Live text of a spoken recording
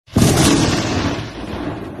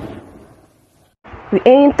We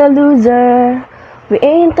ain't a loser, we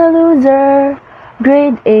ain't a loser.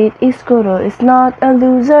 Grade 8 Escuro is not a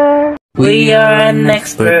loser. We are an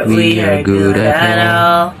expert, we are good at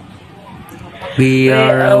all. We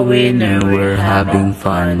are a winner, we're having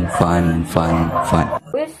fun.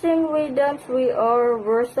 We sing, we dance, we are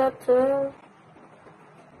versatile.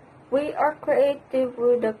 We are creative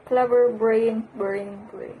with a clever brain.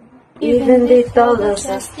 Even they told us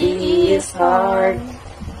STE is hard,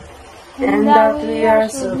 and that we are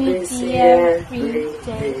so busy every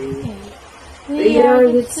day. We are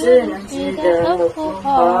good students with a helpful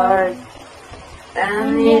heart,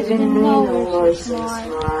 and even we know we're so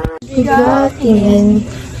smart. We got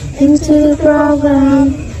into the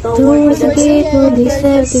program, towards the people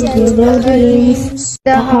deceptive with their dreams.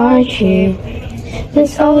 The hardship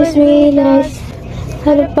is always realized,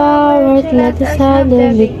 had the power to let us have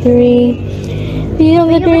the victory.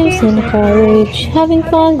 Beyond the dreams and courage, having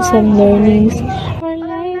fun, some learnings. Our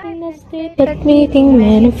life in the state, but meeting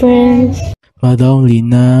many friends. But only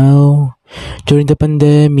now, during the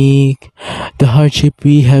pandemic, the hardship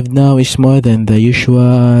we have now is more than the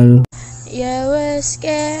usual. Yeah, we're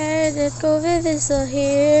scared that COVID is still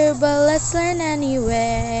here, but let's learn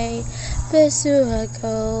anyway. Pursue our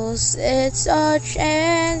goals, it's our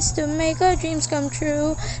chance to make our dreams come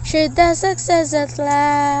true. Share that success at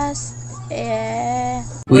last, yeah.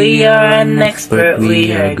 We are an expert,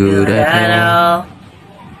 we are good at all.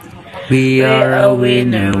 We are a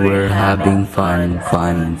winner, we're having fun.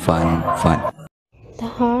 The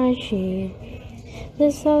hardship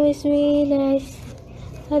is always realized,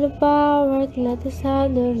 had the power to let us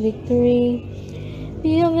have the victory.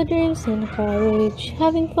 Beyond the dreams and courage,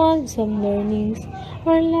 having fun, some learnings.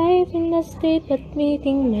 Our life in the state, but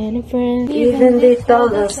meeting many friends. Even they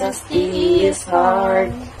told us STE is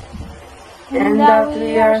hard, and that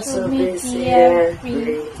we are so busy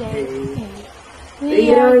every day.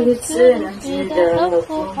 We are good students with a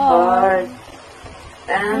helpful heart,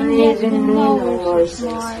 and even we know we're so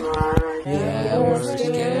smart. Yeah, we're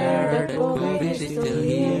scared that COVID is still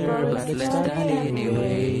here, but let's study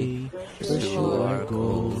anyway. Pursue our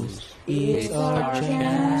goals, it's our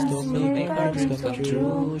chance to make our dreams come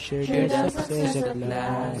true. Share the success at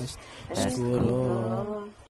last. Escuro.